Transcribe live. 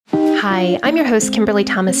Hi, I'm your host, Kimberly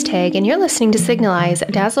Thomas-Tigg, and you're listening to Signalize,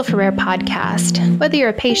 a Dazzle for Rare podcast. Whether you're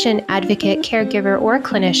a patient, advocate, caregiver, or a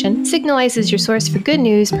clinician, Signalize is your source for good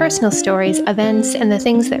news, personal stories, events, and the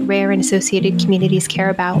things that rare and associated communities care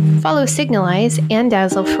about. Follow Signalize and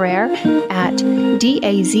Dazzle for Rare at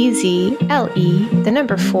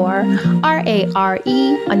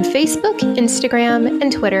DAZZLE4RARE on Facebook, Instagram,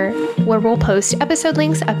 and Twitter, where we'll post episode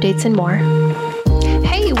links, updates, and more.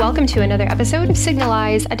 Hey, welcome to another episode of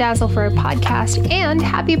Signalize, a Dazzle for a podcast, and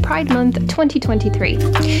happy Pride Month 2023.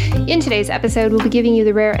 In today's episode, we'll be giving you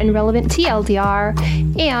the rare and relevant TLDR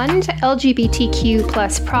and LGBTQ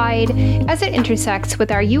plus Pride as it intersects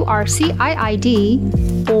with our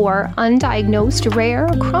URCIID, or undiagnosed, rare,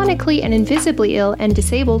 chronically and invisibly ill and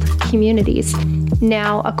disabled communities.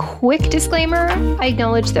 Now, a quick disclaimer, I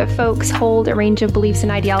acknowledge that folks hold a range of beliefs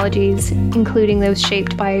and ideologies, including those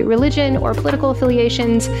shaped by religion or political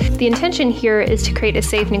affiliations. The intention here is to create a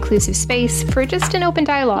safe and inclusive space for just an open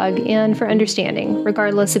dialogue and for understanding,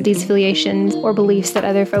 regardless of these affiliations or beliefs that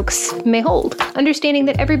other folks may hold. Understanding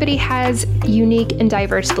that everybody has unique and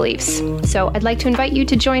diverse beliefs. So I'd like to invite you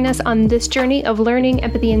to join us on this journey of learning,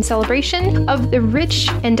 empathy, and celebration of the rich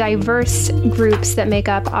and diverse groups that make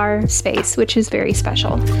up our space, which is very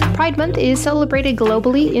special. Pride Month is celebrated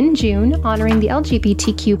globally in June, honoring the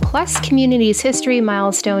LGBTQ plus community's history,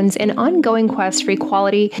 milestones, and ongoing quest for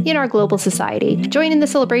equality in our global society. Join in the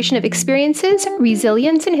celebration of experiences,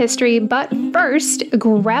 resilience, and history, but first,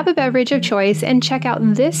 grab a beverage of choice and check out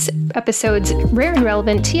this episode's rare and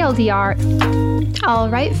relevant TLDR. All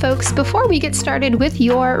right, folks, before we get started with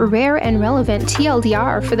your rare and relevant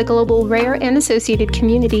TLDR for the global rare and associated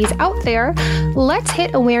communities out there, let's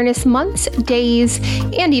hit awareness months, days,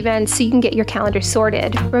 and events so you can get your calendar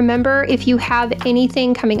sorted. Remember, if you have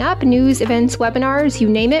anything coming up, news, events, webinars, you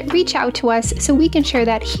name it, reach out to us so we can share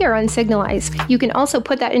that here on Signalize. You can also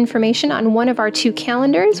put that information on one of our 2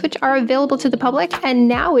 calendars, which are available to the public, and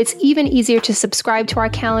now it's even easier to subscribe to our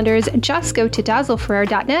calendars. Just go to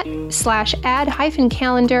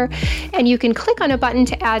dazzleforrare.net/add-calendar, and you can click on a button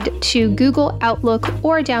to add to Google, Outlook,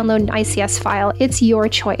 or download an ICS file. It's your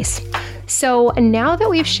choice. So now that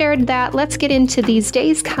we've shared that, let's get into these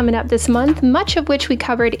days coming up this month, much of which we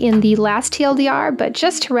covered in the last TLDR, but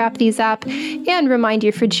just to wrap these up and remind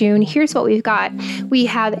you for June, here's what we've got. We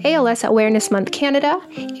have ALS Awareness Month Canada,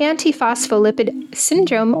 Antiphospholipid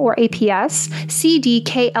Syndrome, or APS,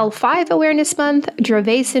 CDKL5 Awareness Month,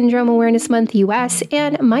 Dravet Syndrome Awareness Month US,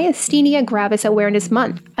 and Myasthenia Gravis Awareness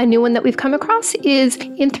Month. A new one that we've come across is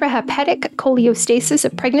Intrahepatic Cholestasis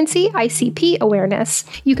of Pregnancy, ICP Awareness.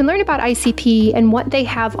 You can learn about ICP and what they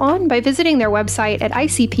have on by visiting their website at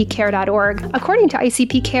icpcare.org. According to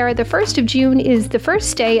ICP Care, the 1st of June is the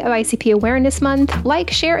first day of ICP Awareness Month.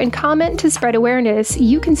 Like, share, and comment to spread awareness.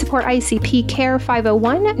 You can support ICP Care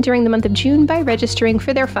 501 during the month of June by registering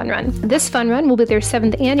for their fun run. This fun run will be their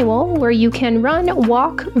 7th annual, where you can run,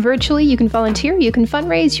 walk virtually, you can volunteer, you can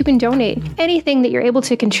fundraise, you can donate. Anything that you're able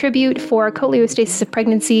to contribute for cholestasis of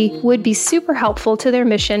pregnancy would be super helpful to their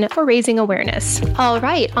mission for raising awareness. All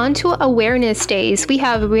right, on to Awareness Days. We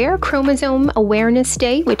have Rare Chromosome Awareness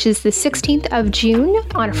Day, which is the 16th of June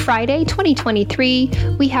on Friday, 2023.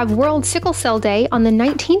 We have World Sickle Cell Day on the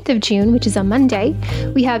 19th of June, which is a Monday.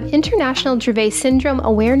 We have International Dravet Syndrome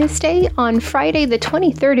Awareness Day on Friday, the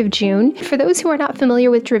 23rd of June. For those who are not familiar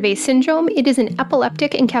with Dravet syndrome, it is an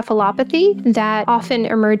epileptic encephalopathy that often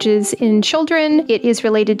emerges in children. It is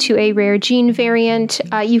related to a rare gene variant.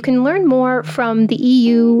 You can learn more from the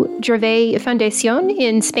EU Dravet Foundation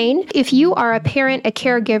in Spain. If you are a parent, a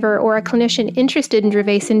caregiver, or a clinician interested in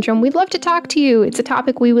Dravet syndrome, we'd love to talk to you. It's a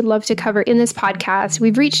topic we would love to cover in this podcast.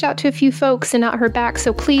 We've reached out to a few folks and not heard back,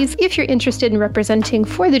 so please, if you're interested in representing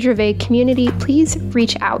for the Dravet community, please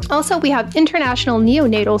reach out. Also, we have International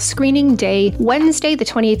Neonatal Screening Day, Wednesday, the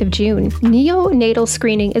 28th of June. Neonatal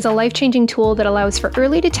screening is a life-changing tool that allows for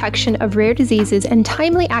early detection of rare diseases and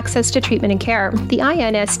timely access to treatment and care. The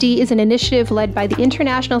INSD is an initiative led by the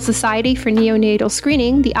International Society for Neonatal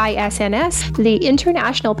Screening, the ISNS, the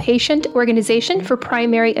International Patient Organization for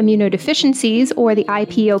Primary Immunodeficiencies, or the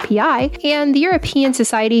IPOPI, and the European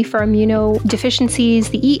Society for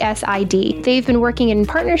Immunodeficiencies, the ESID. They've been working in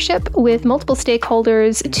partnership with multiple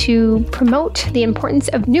stakeholders to promote the importance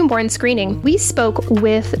of newborn screening. We spoke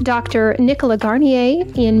with Dr. Nicolas Garnier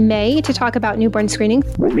in May to talk about newborn screening.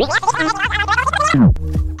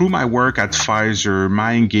 through my work at Pfizer,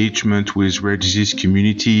 my engagement with rare disease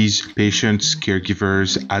communities, patients,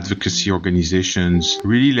 caregivers, advocacy organizations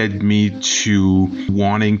really led me to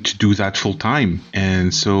wanting to do that full time.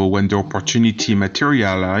 And so when the opportunity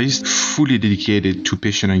materialized, fully dedicated to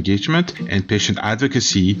patient engagement and patient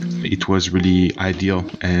advocacy, it was really ideal.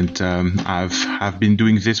 And I've been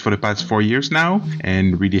doing this for the past 4 years now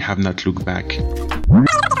and really have not looked back.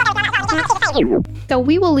 So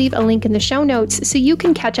we will leave a link in the show notes so you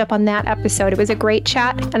can catch up on that episode. It was a great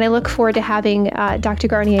chat, and I look forward to having Dr.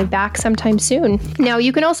 Garnier back sometime soon. Now,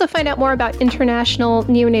 you can also find out more about International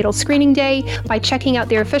Neonatal Screening Day by checking out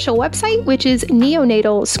their official website, which is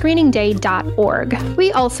neonatalscreeningday.org.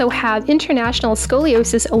 We also have International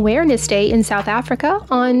Scoliosis Awareness Day in South Africa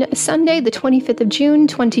on Sunday, the 25th of June,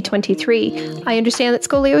 2023. I understand that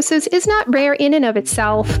scoliosis is not rare in and of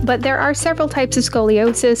itself, but there are several types of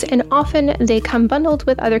scoliosis, and often they come bundled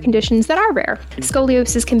with other conditions that are rare.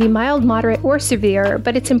 Scoliosis can be mild, moderate, or severe,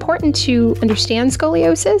 but it's important to understand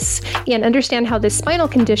scoliosis and understand how this spinal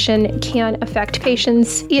condition can affect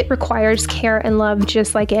patients. It requires care and love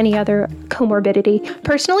just like any other comorbidity.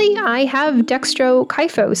 Personally, I have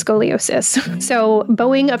dextrokyphoscoliosis, so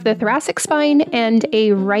bowing of the thoracic spine and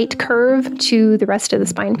a right curve to the rest of the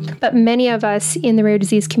spine. But many of us in the rare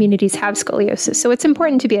disease communities have scoliosis, so it's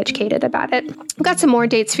important to be educated about it. We've got some more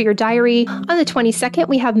dates for your diary. On the 22nd,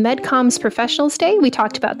 we have MedCom's Professionals Day. We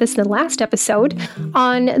talked about this in the last episode.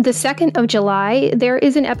 On the 2nd of July, there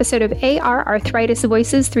is an episode of AR Arthritis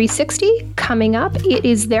Voices 360 coming up. It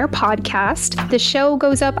is their podcast. The show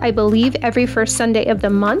goes up, I believe, every first Sunday of the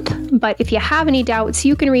month. But if you have any doubts,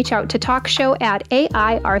 you can reach out to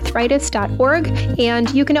talkshow@aiarthritis.org.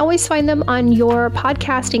 And you can always find them on your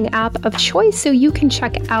podcasting app of choice, so you can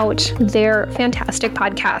check out their fantastic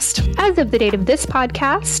podcast. As of the date of this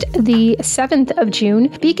podcast, the 7th of June,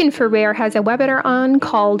 Beacon for Rare has a webinar on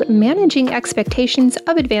called Managing Expectations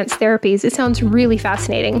of Advanced Therapies. It sounds really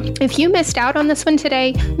fascinating. If you missed out on this one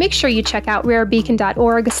today, make sure you check out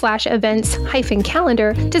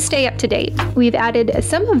rarebeacon.org/events-calendar to stay up to date. We've added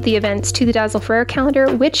some of the events to the Dazzle for Rare calendar,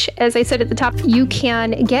 which, as I said at the top, you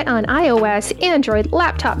can get on iOS, Android,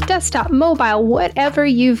 laptop, desktop, mobile, whatever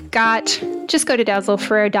you've got. Just go to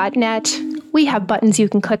dazzleforrare.net. We have buttons you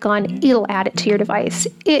can click on. It'll add it to your device.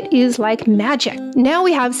 It is like magic. Now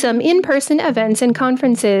we have some in-person events and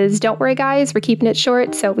conferences. Don't worry, guys. We're keeping it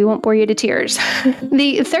short, so we won't bore you to tears.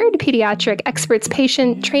 The 3rd Pediatric Experts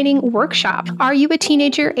Patient Training Workshop. Are you a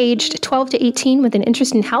teenager aged 12 to 18 with an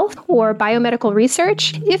interest in health or biomedical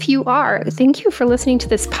research? If you are, thank you for listening to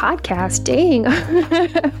this podcast. Dang.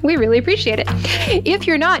 We really appreciate it. If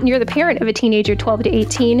you're not and you're the parent of a teenager 12 to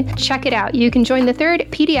 18, check it out. You can join the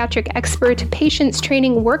 3rd Pediatric Expert Patients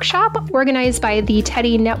Training Workshop organized by the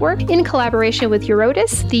Teddy Network in collaboration with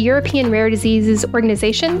Eurotis, the European Rare Diseases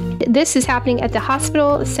Organization. This is happening at the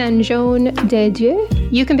Hospital Saint-Jean-de-Dieu.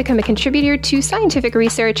 You can become a contributor to scientific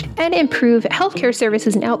research and improve healthcare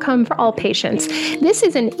services and outcome for all patients. This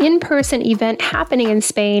is an in-person event happening in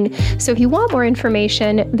Spain, so if you want more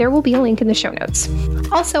information, there will be a link in the show notes.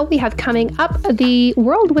 Also, we have coming up the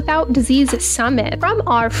World Without Disease Summit from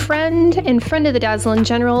our friend and friend of the Dazzle in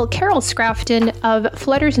general, Carol Scrafton of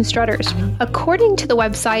Flutters and Strutters. According to the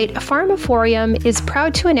website, Pharmaforium is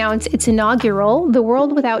proud to announce its inaugural The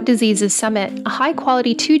World Without Diseases Summit, a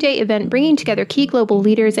high-quality 2-day event bringing together key global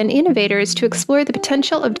leaders and innovators to explore the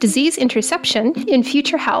potential of disease interception in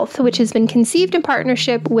future health, which has been conceived in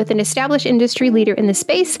partnership with an established industry leader in the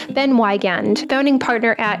space, Ben Wigand, founding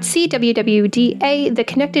partner at CWWDA, the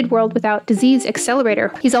Connected World Without Disease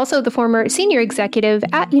Accelerator. He's also the former senior executive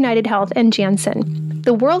at United Health and Janssen.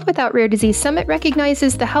 The World Without Rare Disease Summit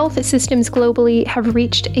recognizes the health systems globally have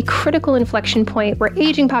reached a critical inflection point where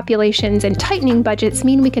aging populations and tightening budgets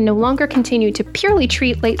mean we can no longer continue to purely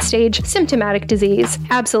treat late-stage symptomatic disease.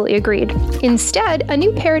 Absolutely agreed. Instead, a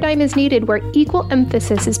new paradigm is needed where equal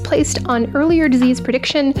emphasis is placed on earlier disease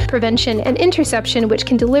prediction, prevention, and interception, which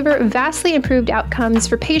can deliver vastly improved outcomes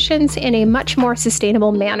for patients in a much more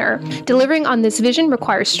sustainable manner. Delivering on this vision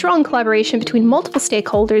requires strong collaboration between multiple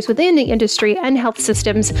stakeholders within the industry and health systems,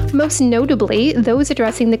 most notably those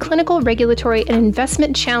addressing the clinical, regulatory, and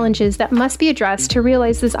investment challenges that must be addressed to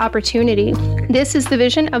realize this opportunity. This is the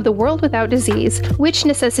vision of the World Without Disease, which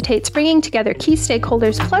necessitates bringing together key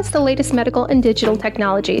stakeholders plus the latest medical and digital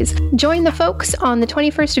technologies. Join the folks on the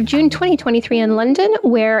 21st of June 2023 in London,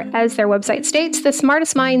 where, as their website states, the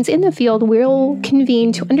smartest minds in the field will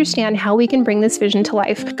convene to understand how we can bring this vision to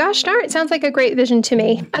life. Gosh darn, it sounds like a great vision to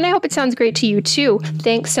me, and I hope it sounds great to you too.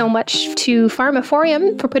 Thanks so much to Pharmaforium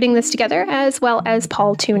for putting this together, as well as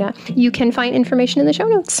Paul Tuna. You can find information in the show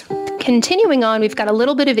notes. Continuing on, we've got a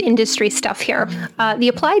little bit of industry stuff here. The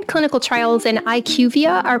Applied Clinical Trials and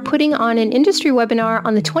IQVIA are putting on an industry webinar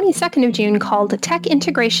on the 22nd of June called Tech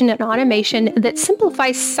Integration and Automation that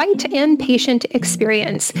Simplifies Site and Patient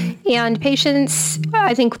Experience. And patients,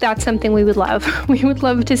 I think that's something we would love. We would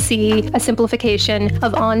love to see a simplification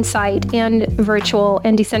of on-site and virtual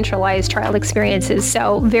and decentralized trial experiences.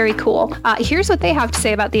 So very cool. Here's what they have to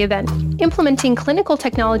say about the event. Implementing clinical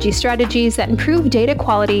technology strategies that improve data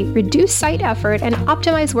quality, reduce site effort, and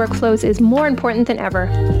optimize workflows is more important than ever.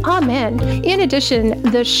 Amen. In addition,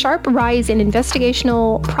 the sharp rise in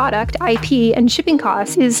investigational product, IP, and shipping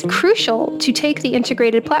costs is crucial to take the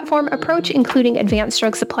integrated platform approach, including advanced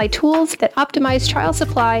drug supply tools that optimize trial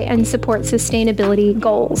supply and support sustainability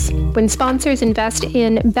goals. When sponsors invest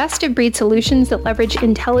in best-of-breed solutions that leverage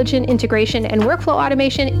intelligent integration and workflow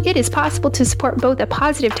automation, it is possible to support both a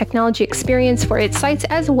positive technology experience for its sites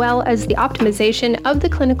as well as the optimization of the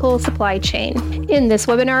clinical supply chain. In this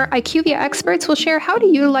webinar, IQVIA experts will share how to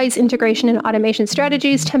utilize integration and automation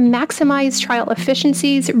strategies to maximize trial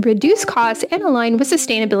efficiencies, reduce costs, and align with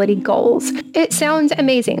sustainability goals. It sounds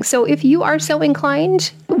amazing. So if you are so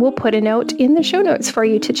inclined, we'll put a note in the show notes for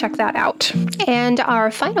you to check that out. And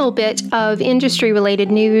our final bit of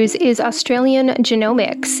industry-related news is Australian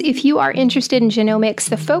Genomics. If you are interested in genomics,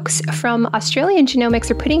 the folks from Australian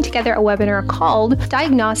Genomics are putting together a webinar called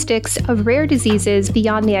Diagnostics of Rare Diseases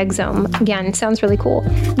Beyond the Exome. Again, sounds really cool.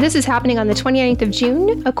 This is happening on the 29th of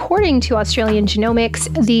June. According to Australian Genomics,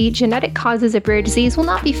 the genetic causes of rare disease will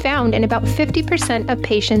not be found in about 50% of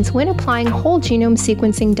patients when applying whole genome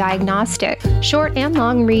sequencing diagnostic. Short and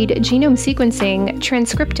long read genome sequencing,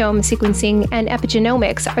 transcriptome sequencing, and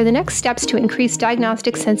epigenomics are the next steps to increase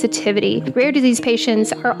diagnostic sensitivity. Rare disease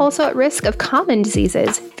patients are also at risk of common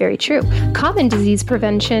diseases. Very true. Common disease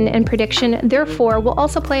prevention and prediction, therefore, will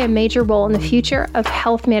also play a major role in the future of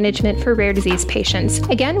health management for rare disease patients.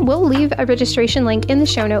 Again, we'll leave a registration link in the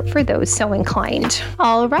show note for those so inclined.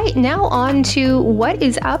 All right, now on to what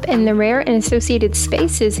is up in the rare and associated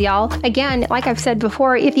spaces, y'all. Again, like I've said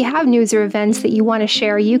before, if you have news or events that you want to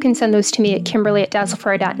share, you can send those to me at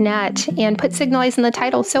kimberly@dazzleflora.net and put Signalize in the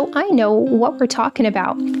title so I know what we're talking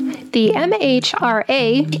about. The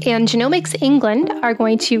MHRA and Genomics England are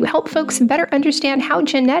going to help folks better understand how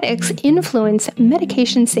genetics influence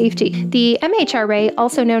medication safety. The MHRA,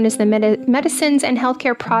 also known as the Medicines and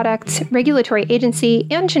Healthcare Products Regulatory Agency,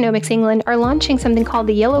 and Genomics England are launching something called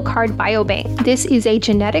the Yellow Card Biobank. This is a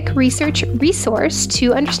genetic research resource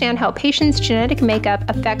to understand how patients' genetic makeup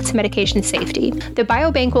affects medication safety. The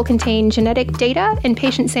biobank will contain genetic data and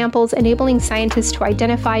patient samples, enabling scientists to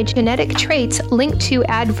identify genetic traits linked to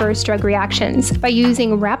adverse drug reactions. By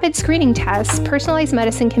using rapid screening tests, personalized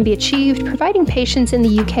medicine can be achieved, providing patients in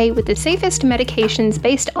the UK with the safest medications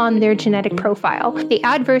based on their genetic profile. The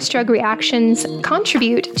adverse drug reactions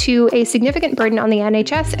contribute to a significant burden on the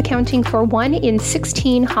NHS, accounting for 1 in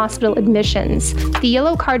 16 hospital admissions. The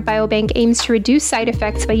Yellow Card Biobank aims to reduce side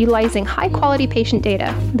effects by utilizing high-quality patient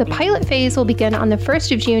data. The pilot phase will begin on the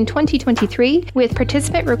 1st of June 2023, with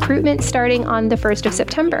participant recruitment starting on the 1st of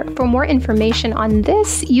September. For more information on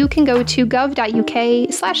this, you can go to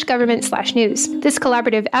gov.uk/government/news. This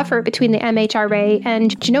collaborative effort between the MHRA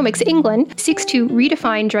and Genomics England seeks to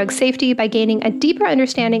redefine drug safety by gaining a deeper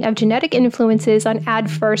understanding of genetic influences on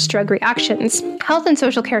adverse drug reactions. Health and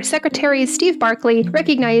Social Care Secretary Steve Barclay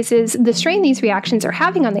recognizes the strain these reactions are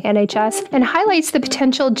having on the NHS and highlights the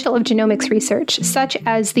potential of genomics research, such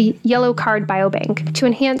as the Yellow Card Biobank, to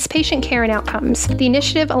enhance patient care and outcomes. The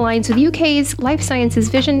initiative aligns with UK's life sciences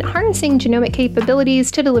vision, harnessing genomic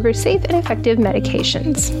capabilities to deliver safe and effective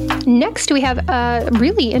medications. Next, we have a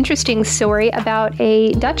really interesting story about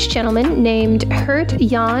a Dutch gentleman named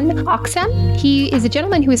Gert-Jan Oxem. He is a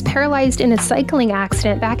gentleman who was paralyzed in a cycling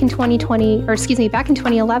accident back in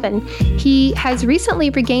 2011. He has recently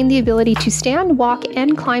regained the ability to stand, walk,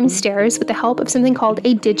 and climb stairs with the help of something called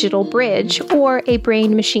a digital bridge, or a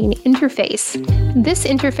brain-machine interface. This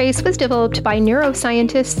interface was developed by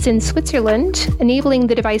neuroscientists in Switzerland, enabling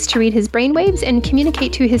the device to read his brainwaves and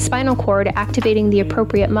communicate to his spinal cord, activating the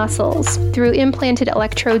appropriate muscles. Through implanted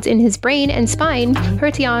electrodes in his brain and spine,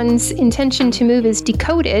 Gert-Jan's intention to move is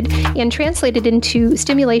decoded and translated into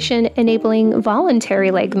stimulation, enabling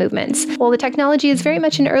voluntary leg movements. While the technology is very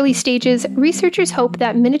much in early stages, researchers hope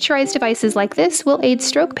that miniaturized devices like this will aid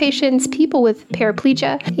stroke patients, people with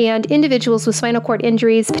paraplegia, and individuals with spinal cord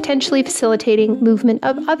injuries, potentially facilitating movement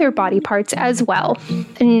of other body parts as well.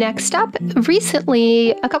 Next up,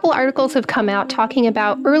 recently, a couple articles have come out talking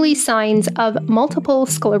about early signs of multiple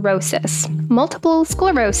sclerosis. Multiple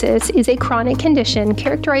sclerosis is a chronic condition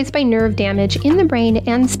characterized by nerve damage in the brain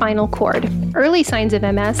and spinal cord. Early signs of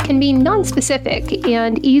MS can be nonspecific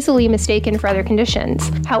and easily mistaken for other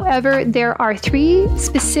conditions. However, there are 3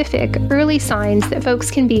 specific early signs that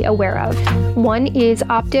folks can be aware of. One is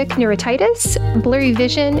optic neuritis, blurry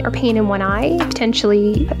vision or pain in one eye,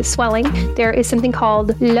 potentially swelling. There is something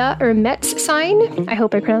called Le Hermet's sign. I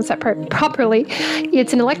hope I pronounced that properly.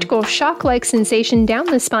 It's an electrical shock-like sensation down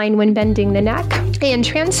the spine when bending the neck. And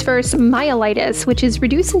transverse myelitis, which is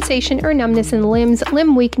reduced sensation or numbness in the limbs,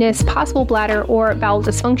 limb weakness, possible bladder or bowel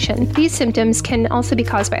dysfunction. These symptoms can also be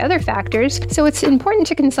caused by other factors, so it's important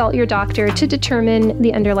to consult your doctor to determine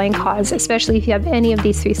the underlying cause, especially if you have any of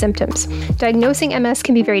these 3 symptoms. Diagnosing MS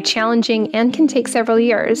can be very challenging and can take several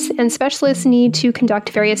years, and specialists need to conduct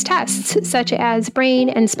various tests, such as brain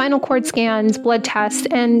and spinal cord scans, blood tests,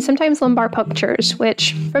 and sometimes lumbar punctures,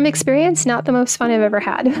 which, from experience, not the most fun I've ever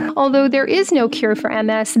had. Although there is no cure for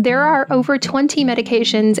MS, there are over 20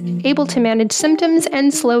 medications able to manage symptoms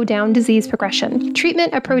and slow down disease progression.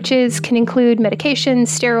 Treatment approaches can include medications,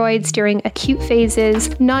 steroids during acute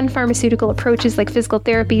phases, non-pharmaceutical approaches like physical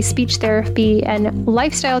therapy, speech therapy, and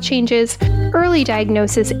lifestyle changes. Early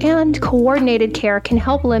diagnosis and coordinated care can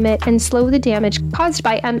help limit and slow the damage caused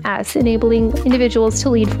by MS, enabling individuals to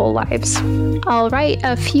lead full lives. All right,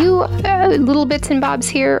 a few little bits and bobs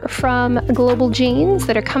here from Global Genes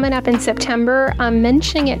that are coming up in September. I'm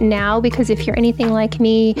mentioning it now because if you're anything like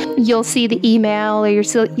me, you'll see the email or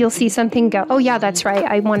you'll see something go, oh yeah, that's right,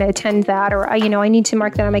 I want to attend that, or I need to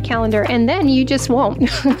mark that on my calendar, and then you just won't.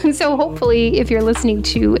 So hopefully, if you're listening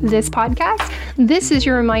to this podcast, this is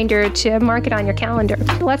your reminder to mark it on your calendar.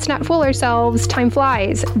 Let's not fool ourselves, time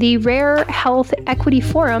flies. The Rare Health Equity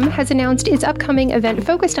Forum has announced its upcoming event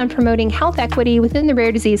focused on promoting health equity within the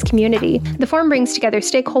rare disease community. The forum brings together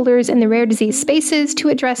stakeholders in the rare disease spaces to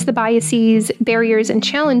address the biases, barriers, and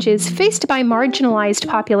challenges faced by marginalized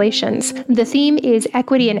populations. The theme is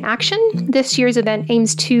Equity in Action. This year's event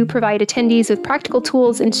aims to provide attendees with practical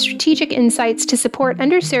tools and strategic insights to support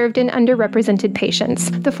underserved and underrepresented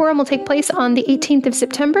patients. The forum will take place on the 18th of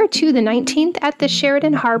September to the 19th at the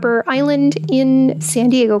Sheridan Harbor Island in San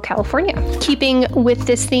Diego, California. Keeping with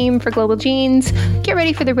this theme for Global Genes, get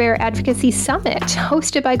ready for the Rare Advocacy Summit,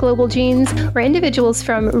 hosted by Global Genes, where individuals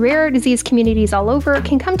from rare disease communities all over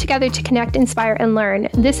can come together to connect, inspire, and learn.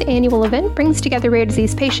 This annual event brings together rare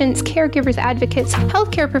disease patients, caregivers, advocates,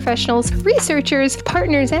 healthcare professionals, researchers,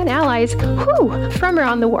 partners, and allies from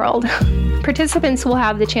around the world. Participants will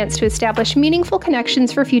have the chance to establish meaningful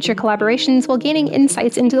connections for future collaborations while gaining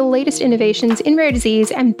insights into the latest innovations in rare disease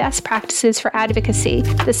and best practices for advocacy.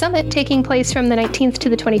 The summit, taking place from the 19th to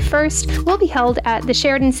the 21st, will be held at the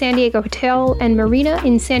Sheridan San Diego Hotel and Marina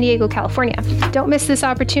in San Diego, California. Don't miss this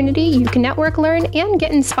opportunity. You can network, learn, and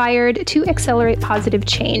get inspired to accelerate positive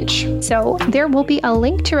change. So there will be a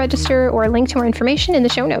link to register or a link to more information in the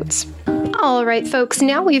show notes. All right, folks,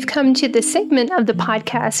 now we've come to the segment of the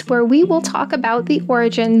podcast where we will talk about the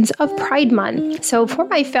origins of Pride Month. So for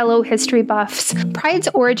my fellow history buffs, Pride's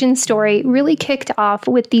origin story really kicked off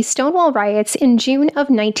with the Stonewall riots in June of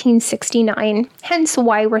 1969, hence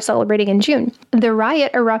why we're celebrating in June. The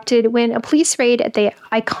riot erupted when a police raid at the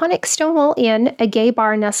iconic Stonewall Inn, a gay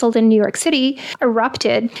bar nestled in New York City,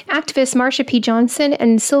 erupted. Activists Marsha P. Johnson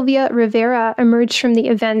and Sylvia Rivera emerged from the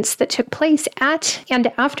events that took place at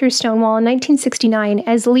and after Stonewall in 1969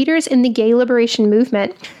 as leaders in the gay liberation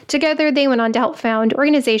movement. Together, they went on to help found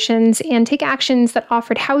organizations and take actions that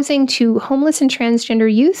offered housing to homeless and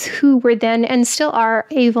transgender youth who were then and still are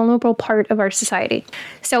a vulnerable part of our society.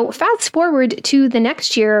 So fast forward to the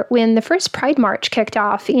next year when the first Pride March kicked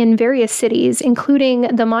off in various cities, including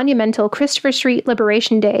the monumental Christopher Street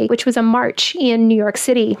Liberation Day, which was a march in New York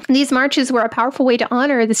City. These marches were a powerful way to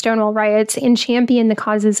honor the Stonewall riots and champion the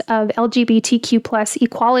causes of LGBTQ+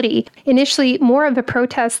 equality. Initially more of a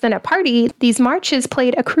protest than a party, these marches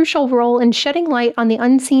played a crucial role in shedding light on the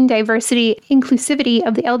unseen diversity, inclusivity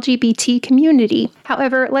of the LGBT community.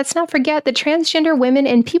 However, let's not forget that transgender women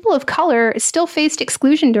and people of color still faced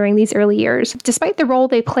exclusion during these early years, despite the role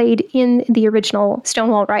they played in the original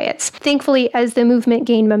Stonewall riots. Thankfully, as the movement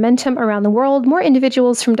gained momentum around the world, more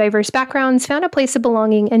individuals from diverse backgrounds found a place of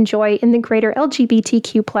belonging and joy in the greater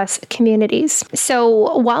LGBTQ+ communities.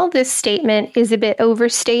 So while this statement is a bit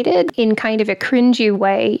overstated in kind of a cringy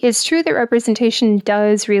way, it's true that representation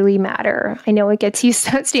does really matter. I know that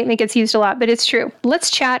statement gets used a lot, but it's true. Let's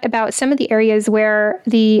chat about some of the areas where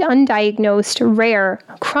the undiagnosed, rare,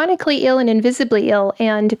 chronically ill and invisibly ill,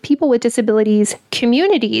 and people with disabilities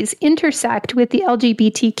communities intersect with the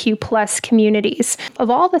LGBTQ+ communities. Of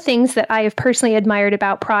all the things that I have personally admired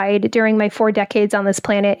about Pride during my 4 decades on this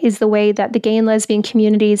planet is the way that the gay and lesbian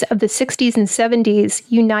communities of the 60s and 70s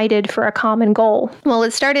united for a common goal. Well,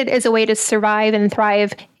 it started as a a way to survive and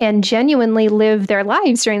thrive and genuinely live their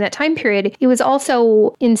lives during that time period, it was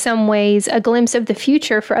also in some ways a glimpse of the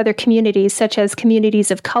future for other communities, such as communities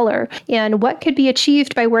of color, and what could be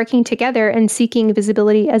achieved by working together and seeking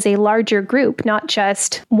visibility as a larger group, not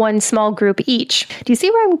just one small group each. Do you see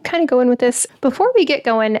where I'm kind of going with this? Before we get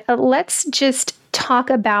going, let's just talk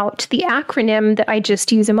about the acronym that I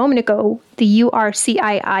just used a moment ago, the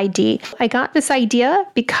URCIID. I got this idea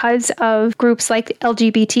because of groups like the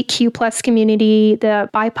LGBTQ plus community, the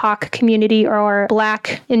BIPOC community, or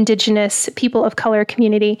Black, Indigenous, people of color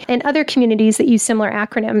community, and other communities that use similar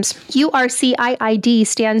acronyms. URCIID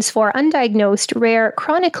stands for Undiagnosed, Rare,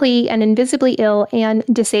 Chronically and Invisibly Ill and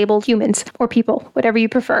Disabled Humans, or people, whatever you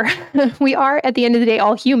prefer. We are, at the end of the day,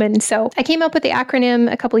 all human. So I came up with the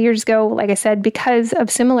acronym a couple years ago, like I said, because of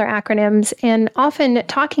similar acronyms, and often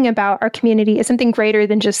talking about our community as something greater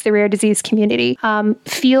than just the rare disease community.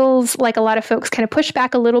 Feels like a lot of folks kind of push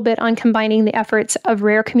back a little bit on combining the efforts of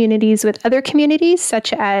rare communities with other communities,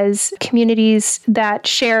 such as communities that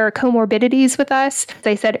share comorbidities with us. As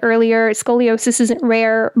I said earlier, scoliosis isn't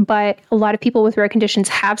rare, but a lot of people with rare conditions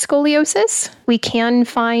have scoliosis. We can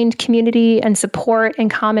find community and support and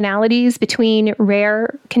commonalities between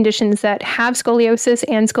rare conditions that have scoliosis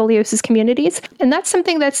and scoliosis communities. And that's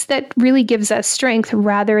something that really gives us strength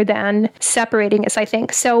rather than separating us, I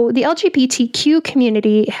think. So the LGBTQ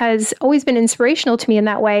community has always been inspirational to me in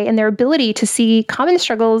that way, and their ability to see common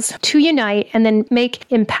struggles, to unite, and then make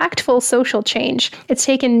impactful social change. It's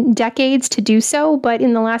taken decades to do so, but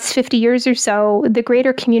in the last 50 years or so, the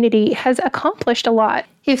greater community has accomplished a lot.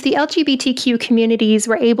 If the LGBTQ communities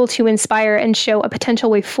were able to inspire and show a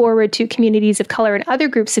potential way forward to communities of color and other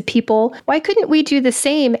groups of people, why couldn't we do the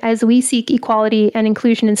same as we seek equality and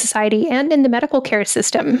inclusion in society and in the medical care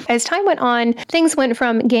system? As time went on, things went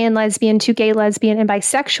from gay and lesbian to gay, lesbian, and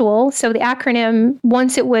bisexual. So the acronym,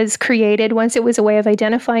 once it was created, once it was a way of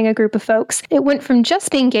identifying a group of folks, it went from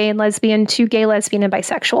just being gay and lesbian to gay, lesbian, and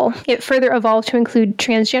bisexual. It further evolved to include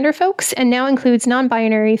transgender folks and now includes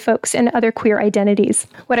non-binary folks and other queer identities.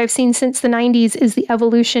 What I've seen since the 90s is the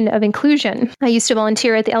evolution of inclusion. I used to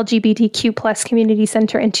volunteer at the LGBTQ plus community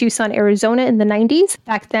center in Tucson, Arizona in the 90s.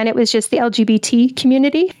 Back then it was just the LGBT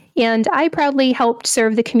community. And I proudly helped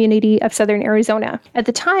serve the community of Southern Arizona. At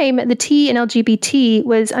the time, the T in LGBT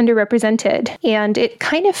was underrepresented, and it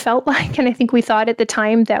kind of felt like, and I think we thought at the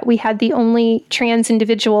time, that we had the only trans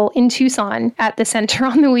individual in Tucson at the center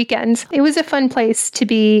on the weekends. It was a fun place to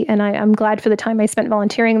be, and I'm glad for the time I spent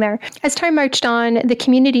volunteering there. As time marched on, the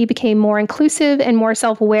community became more inclusive and more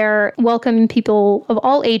self-aware, welcoming people of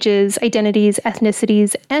all ages, identities,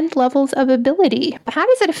 ethnicities, and levels of ability. But how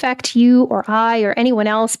does it affect you or I or anyone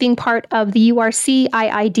else being part of the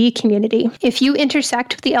URCIID community? If you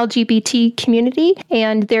intersect with the LGBT community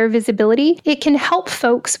and their visibility, it can help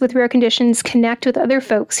folks with rare conditions connect with other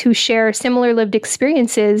folks who share similar lived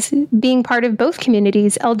experiences, being part of both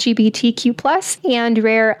communities, LGBTQ+ and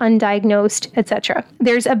rare, undiagnosed, etc.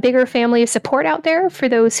 There's a bigger family of support out there for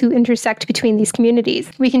those who intersect between these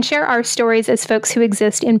communities. We can share our stories as folks who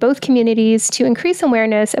exist in both communities to increase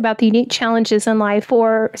awareness about the unique challenges in life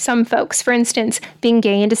for some folks. For instance, being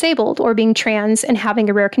gay and disabled, or being trans and having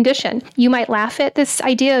a rare condition. You might laugh at this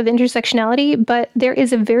idea of intersectionality, but there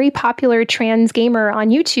is a very popular trans gamer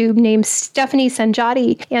on YouTube named Stephanie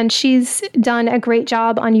Sanjati, and she's done a great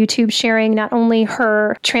job on YouTube sharing not only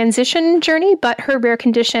her transition journey, but her rare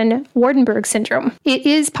condition, Waardenburg syndrome. It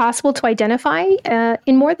is possible to identify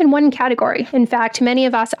in more than one category. In fact, many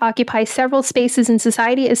of us occupy several spaces in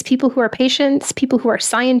society as people who are patients, people who are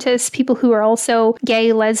scientists, people who are also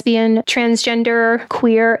gay, lesbian, transgender,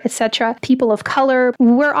 queer, etc., people of color.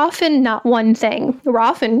 We're often not one thing. We're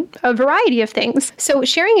often a variety of things. So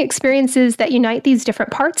sharing experiences that unite these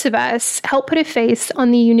different parts of us help put a face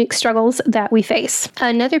on the unique struggles that we face.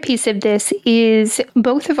 Another piece of this is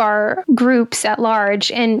both of our groups at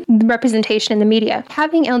large and representation in the media.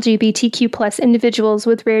 Having LGBTQ plus individuals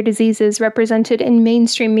with rare diseases represented in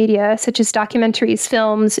mainstream media, such as documentaries,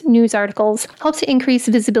 films, news articles, helps to increase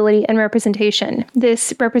visibility and representation.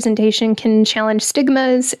 This representation can challenge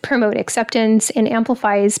stigmas, promote acceptance, and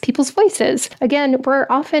amplifies people's voices. Again, we're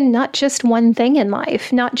often not just one thing in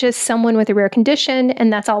life, not just someone with a rare condition,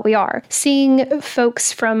 and that's all we are. Seeing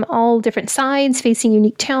folks from all different sides facing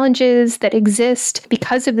unique challenges that exist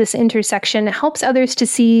because of this intersection helps others to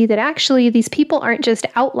see that actually these people aren't just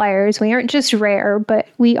outliers, we aren't just rare, but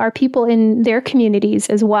we are people in their communities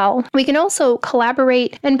as well. We can also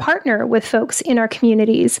collaborate and partner with folks in our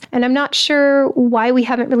communities, and I'm not sure why we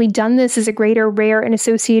haven't really done this as a greater rare and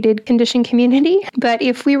associated condition community. But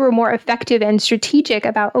if we were more effective and strategic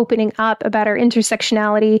about opening up about our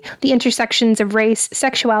intersectionality, the intersections of race,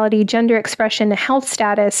 sexuality, gender expression, health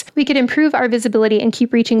status, we could improve our visibility and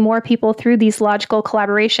keep reaching more people through these logical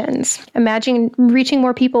collaborations. Imagine reaching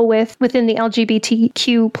more people within the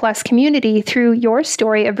LGBTQ plus community through your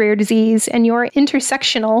story of rare disease and your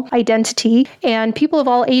intersectional identity, and people of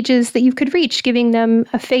all ages that you could reach, giving them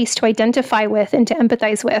a face to identify with and to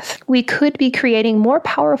empathize with. We could be creating more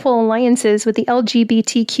powerful alliances with the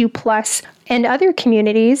LGBTQ plus and other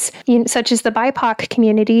communities, such as the BIPOC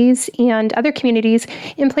communities and other communities,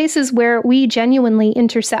 in places where we genuinely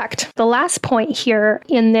intersect. The last point here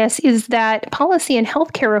in this is that policy and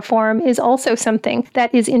healthcare reform is also something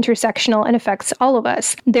that is intersectional and affects all of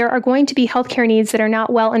us. There are going to be healthcare needs that are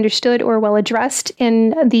not well understood or well addressed in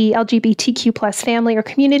the LGBTQ plus family or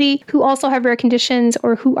community, who also have rare conditions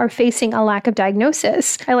or who are facing a lack of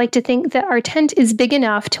diagnosis. I like to think that our tent is big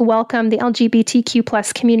enough to welcome the LGBTQ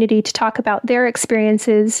plus community to talk about their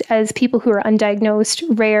experiences as people who are undiagnosed,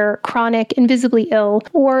 rare, chronic, invisibly ill,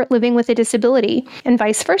 or living with a disability, and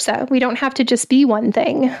vice versa. We don't have to just be one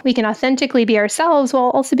thing. We can authentically be ourselves while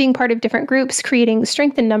also being part of different groups, creating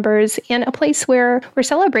strength in numbers and a place where we're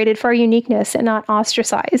celebrated for our uniqueness and not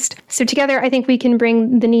ostracized. So together, I think we can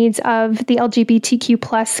bring the needs of the LGBTQ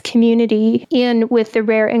plus community in with the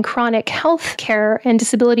rare and chronic health care and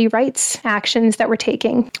disability rights actions that we're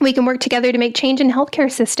taking. We can work together to make change in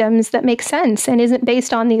healthcare systems that make sense and isn't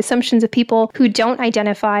based on the assumptions of people who don't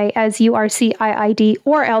identify as URCIID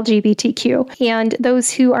or LGBTQ, and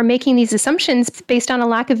those who are making these assumptions based on a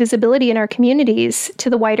lack of visibility in our communities to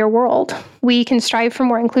the wider world. We can strive for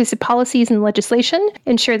more inclusive policies and legislation,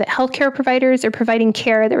 ensure that healthcare providers are providing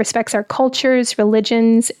care that respects our cultures,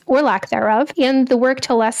 religions, or lack thereof, and the work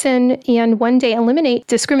to lessen and one day eliminate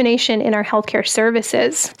discrimination in our healthcare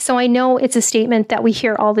services. So I know it's a statement that we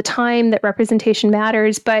hear all the time that representation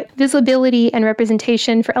matters, but visibility and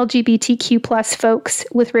representation for LGBTQ plus folks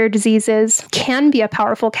with rare diseases can be a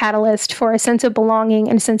powerful catalyst for a sense of belonging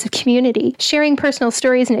and a sense of community. Sharing personal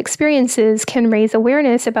stories and experiences can raise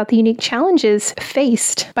awareness about the unique challenges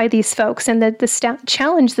faced by these folks and that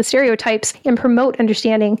challenge the stereotypes and promote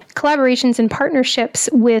understanding. Collaborations and partnerships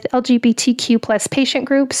with LGBTQ plus patient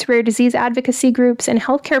groups, rare disease advocacy groups, and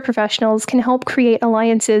healthcare professionals can help create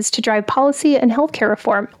alliances to drive policy and healthcare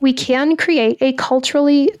reform. We can create a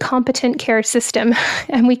culturally competent care system,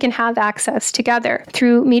 and we can have access together.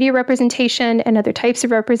 Through media representation and other types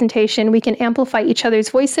of representation, we can amplify each other's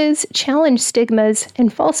voices, challenge stigmas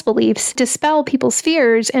and false beliefs, dispel people's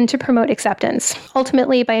fears, and to promote acceptance.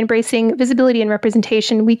 Ultimately, by embracing visibility and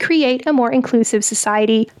representation, we create a more inclusive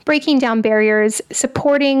society, breaking down barriers,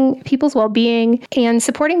 supporting people's well-being, and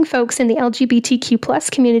supporting folks in the LGBTQ plus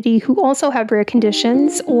community who also have rare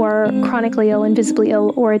conditions or chronically ill, invisibly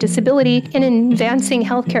ill, or a disability, and advancing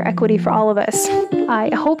healthcare equity for all of us.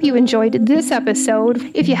 I hope you enjoyed this episode.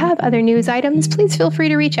 If you have other news items, please feel free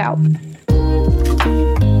to reach out.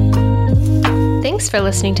 Thanks for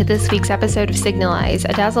listening to this week's episode of Signalize,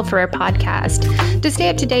 a Dazzle for Rare podcast. To stay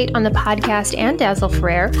up to date on the podcast and Dazzle for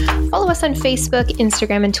Rare, follow us on Facebook,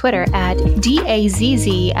 Instagram, and Twitter at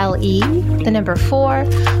DAZZLE, 4,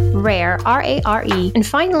 Rare, RARE. And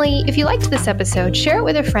finally, if you liked this episode, share it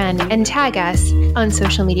with a friend and tag us on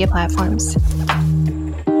social media platforms.